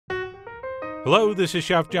Hello, this is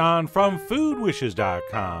Chef John from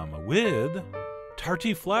foodwishes.com with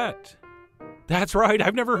Tartiflette. That's right,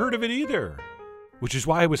 I've never heard of it either, which is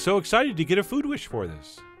why I was so excited to get a food wish for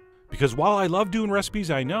this. Because while I love doing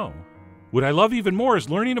recipes I know, what I love even more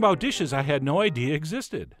is learning about dishes I had no idea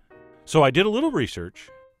existed. So I did a little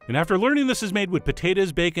research, and after learning this is made with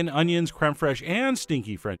potatoes, bacon, onions, creme fraiche, and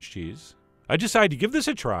stinky French cheese, I decided to give this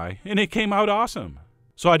a try, and it came out awesome.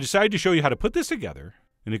 So I decided to show you how to put this together,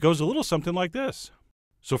 and it goes a little something like this.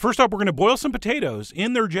 So first up, we're going to boil some potatoes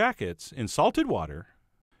in their jackets in salted water.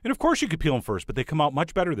 And of course you could peel them first, but they come out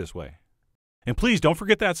much better this way. And please don't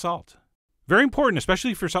forget that salt. Very important,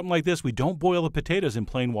 especially for something like this, we don't boil the potatoes in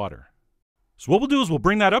plain water. So what we'll do is we'll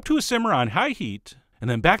bring that up to a simmer on high heat, and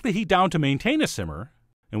then back the heat down to maintain a simmer,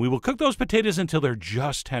 and we will cook those potatoes until they're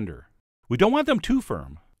just tender. We don't want them too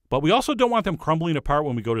firm, but we also don't want them crumbling apart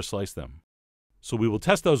when we go to slice them. So we will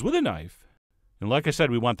test those with a knife, and like I said,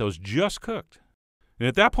 we want those just cooked. And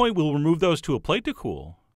at that point, we'll remove those to a plate to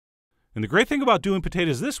cool. And the great thing about doing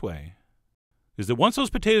potatoes this way is that once those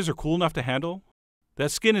potatoes are cool enough to handle, that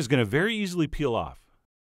skin is going to very easily peel off.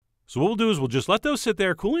 So what we'll do is we'll just let those sit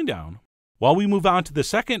there cooling down while we move on to the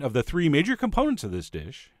second of the three major components of this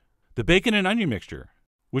dish, the bacon and onion mixture,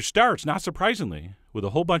 which starts, not surprisingly, with a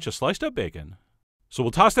whole bunch of sliced up bacon. So we'll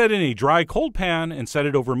toss that in a dry, cold pan and set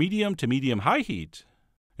it over medium to medium-high heat.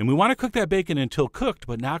 And we want to cook that bacon until cooked,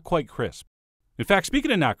 but not quite crisp. In fact, speaking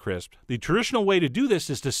of not crisp, the traditional way to do this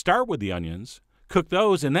is to start with the onions, cook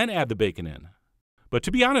those, and then add the bacon in. But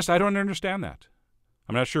to be honest, I don't understand that.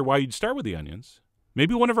 I'm not sure why you'd start with the onions.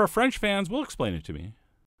 Maybe one of our French fans will explain it to me.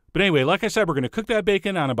 But anyway, like I said, we're going to cook that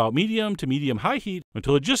bacon on about medium to medium-high heat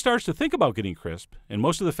until it just starts to think about getting crisp and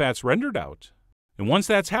most of the fat's rendered out. And once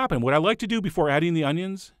that's happened, what I like to do before adding the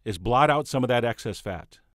onions is blot out some of that excess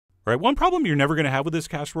fat. All right, one problem you're never going to have with this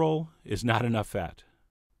casserole is not enough fat.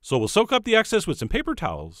 So we'll soak up the excess with some paper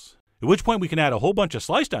towels, at which point we can add a whole bunch of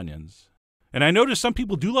sliced onions. And I notice some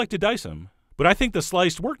people do like to dice them, but I think the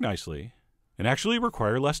sliced work nicely and actually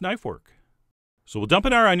require less knife work. So we'll dump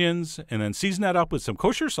in our onions and then season that up with some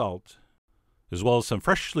kosher salt, as well as some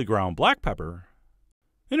freshly ground black pepper,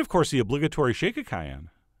 and of course the obligatory shake of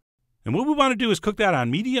cayenne. And what we want to do is cook that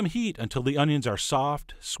on medium heat until the onions are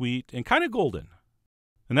soft, sweet, and kind of golden.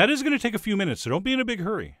 And that is going to take a few minutes, so don't be in a big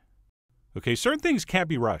hurry. Okay, certain things can't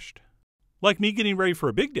be rushed, like me getting ready for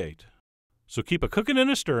a big date. So keep a cooking and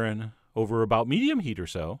a stirring over about medium heat or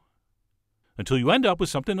so until you end up with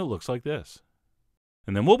something that looks like this.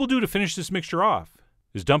 And then what we'll do to finish this mixture off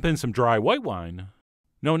is dump in some dry white wine.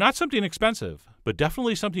 No, not something expensive, but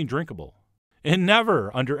definitely something drinkable. And never,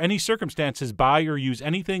 under any circumstances, buy or use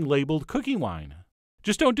anything labeled cooking wine.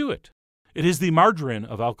 Just don't do it. It is the margarine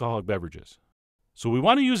of alcoholic beverages. So we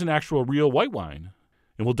want to use an actual real white wine,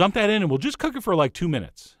 and we'll dump that in and we'll just cook it for like 2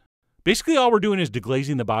 minutes. Basically all we're doing is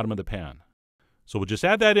deglazing the bottom of the pan. So we'll just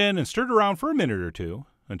add that in and stir it around for a minute or two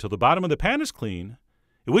until the bottom of the pan is clean,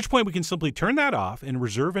 at which point we can simply turn that off and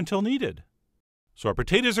reserve until needed. So our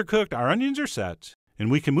potatoes are cooked, our onions are set,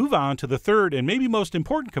 and we can move on to the third and maybe most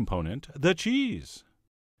important component, the cheese.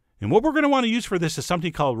 And what we're going to want to use for this is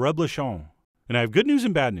something called reblochon. And I have good news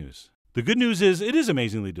and bad news. The good news is it is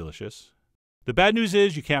amazingly delicious. The bad news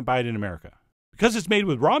is you can't buy it in America, because it's made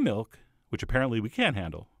with raw milk, which apparently we can't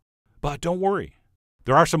handle. But don't worry.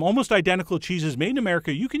 There are some almost identical cheeses made in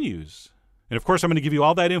America you can use. And of course, I'm going to give you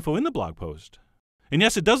all that info in the blog post. And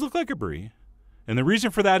yes, it does look like a brie. And the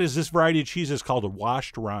reason for that is this variety of cheese is called a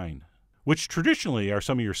washed rind, which traditionally are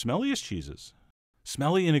some of your smelliest cheeses.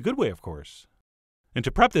 Smelly in a good way, of course. And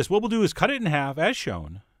to prep this, what we'll do is cut it in half as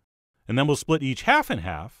shown, and then we'll split each half in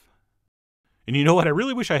half. And you know what? I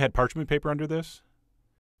really wish I had parchment paper under this,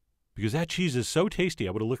 because that cheese is so tasty,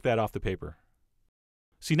 I would have licked that off the paper.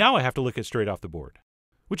 See, now I have to lick it straight off the board,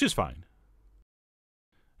 which is fine.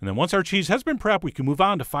 And then once our cheese has been prepped, we can move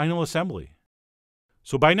on to final assembly.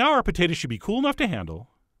 So by now our potatoes should be cool enough to handle,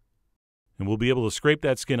 and we'll be able to scrape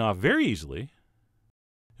that skin off very easily.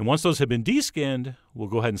 And once those have been de-skinned, we'll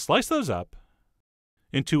go ahead and slice those up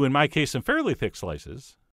into, in my case, some fairly thick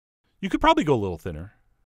slices. You could probably go a little thinner.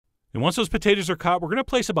 And once those potatoes are cut, we're going to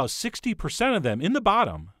place about 60% of them in the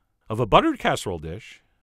bottom of a buttered casserole dish.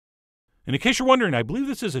 And in case you're wondering, I believe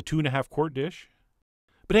this is a 2.5 quart dish.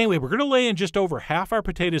 But anyway, we're going to lay in just over half our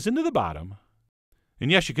potatoes into the bottom. And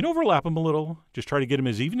yes, you can overlap them a little. Just try to get them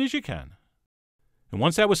as even as you can. And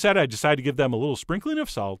once that was set, I decided to give them a little sprinkling of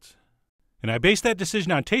salt. And I based that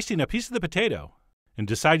decision on tasting a piece of the potato and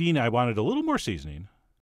deciding I wanted a little more seasoning.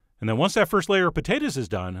 And then once that first layer of potatoes is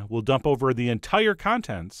done, we'll dump over the entire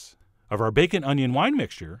contents of our bacon onion wine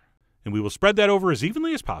mixture, and we will spread that over as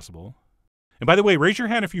evenly as possible. And by the way, raise your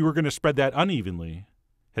hand if you were going to spread that unevenly,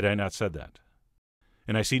 had I not said that.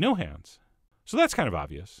 And I see no hands. So that's kind of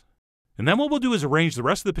obvious. And then what we'll do is arrange the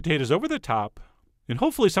rest of the potatoes over the top in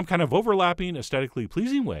hopefully some kind of overlapping, aesthetically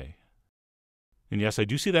pleasing way. And yes, I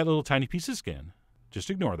do see that little tiny piece of skin. Just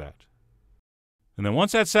ignore that. And then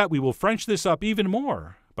once that's set, we will French this up even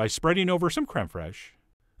more by spreading over some creme fraiche.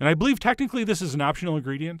 And I believe technically this is an optional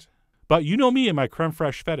ingredient, but you know me and my creme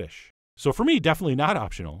fraiche fetish. So for me, definitely not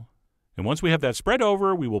optional. And once we have that spread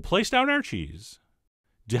over, we will place down our cheese.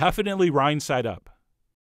 Definitely rind side up.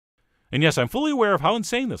 And yes, I'm fully aware of how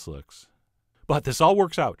insane this looks. But this all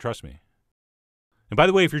works out, trust me. And by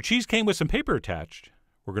the way, if your cheese came with some paper attached,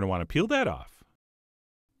 we're going to want to peel that off.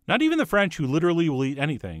 Not even the French, who literally will eat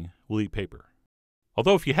anything, will eat paper.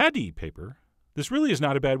 Although if you had to eat paper, this really is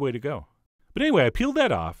not a bad way to go. But anyway, I peeled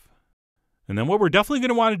that off. And then what we're definitely going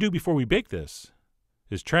to want to do before we bake this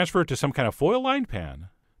is transfer it to some kind of foil-lined pan.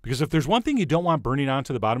 Because if there's one thing you don't want burning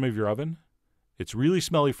onto the bottom of your oven, it's really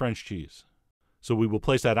smelly French cheese. So we will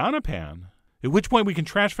place that on a pan, at which point we can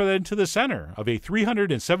transfer that into the center of a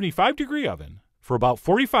 375-degree oven for about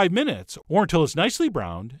 45 minutes or until it's nicely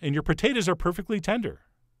browned and your potatoes are perfectly tender.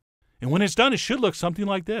 And when it's done, it should look something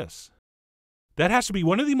like this. That has to be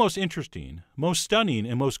one of the most interesting, most stunning,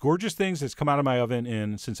 and most gorgeous things that's come out of my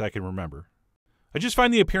oven since I can remember. I just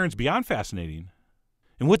find the appearance beyond fascinating.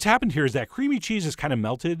 And what's happened here is that creamy cheese is kind of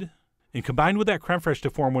melted and combined with that creme fraiche to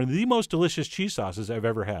form one of the most delicious cheese sauces I've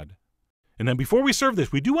ever had. And then before we serve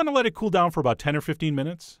this, we do want to let it cool down for about 10 or 15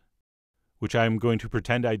 minutes, which I'm going to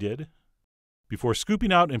pretend I did, before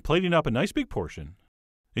scooping out and plating up a nice big portion.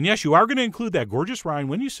 And yes, you are going to include that gorgeous rind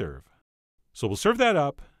when you serve. So we'll serve that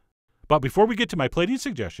up. But before we get to my plating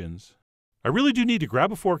suggestions, I really do need to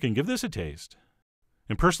grab a fork and give this a taste.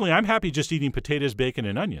 And personally, I'm happy just eating potatoes, bacon,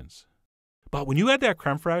 and onions. But when you add that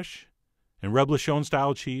creme fraiche and reblochon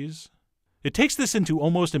style cheese, it takes this into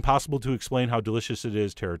almost impossible to explain how delicious it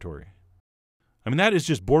is territory. I mean, that is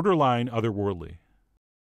just borderline otherworldly.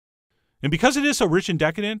 And because it is so rich and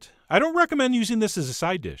decadent, I don't recommend using this as a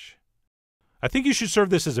side dish. I think you should serve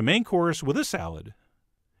this as a main course with a salad.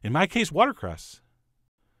 In my case, watercress.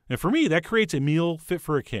 And for me, that creates a meal fit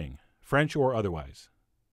for a king, French or otherwise.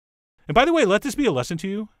 And by the way, let this be a lesson to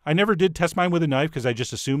you. I never did test mine with a knife because I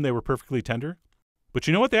just assumed they were perfectly tender. But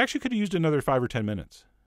you know what? They actually could have used another 5 or 10 minutes.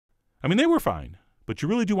 I mean, they were fine, but you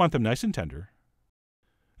really do want them nice and tender.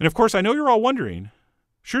 And of course, I know you're all wondering,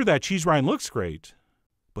 sure, that cheese rind looks great,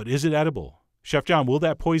 but is it edible? Chef John, will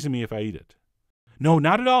that poison me if I eat it? No,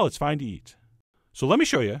 not at all. It's fine to eat. So let me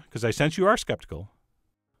show you, because I sense you are skeptical.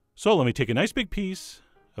 So let me take a nice big piece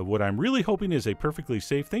of what I'm really hoping is a perfectly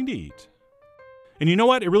safe thing to eat. And you know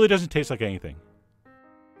what? It really doesn't taste like anything.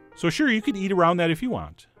 So sure, you could eat around that if you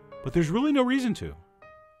want, but there's really no reason to.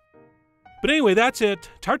 But anyway, that's it.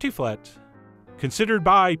 Tartiflette, considered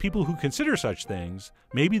by people who consider such things,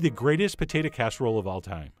 maybe the greatest potato casserole of all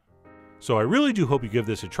time. So I really do hope you give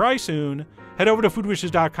this a try soon. Head over to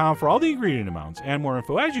foodwishes.com for all the ingredient amounts and more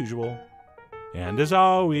info as usual. And as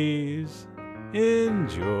always,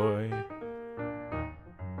 enjoy.